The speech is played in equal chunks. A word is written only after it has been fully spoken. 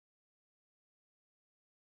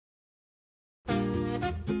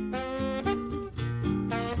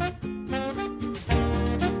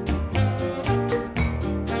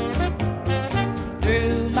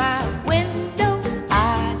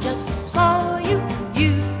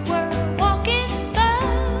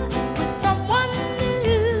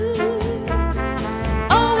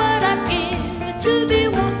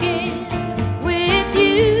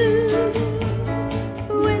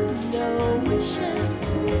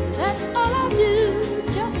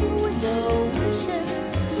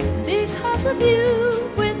of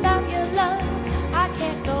you. Without your love, I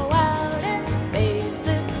can't go out and face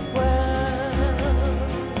this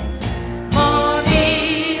world. For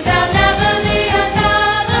me, there'll never be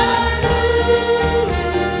another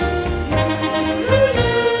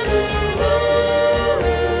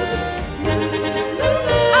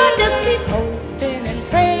I just keep hoping and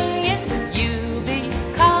praying you'll be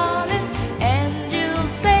calling and you'll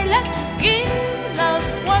say, let's give love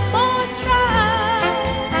one more try.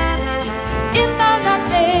 If I'm not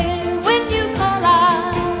there when you call,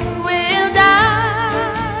 I will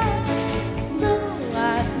die. So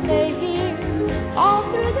I stay here all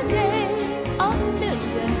through the day. A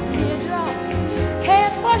million teardrops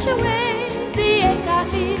can't wash away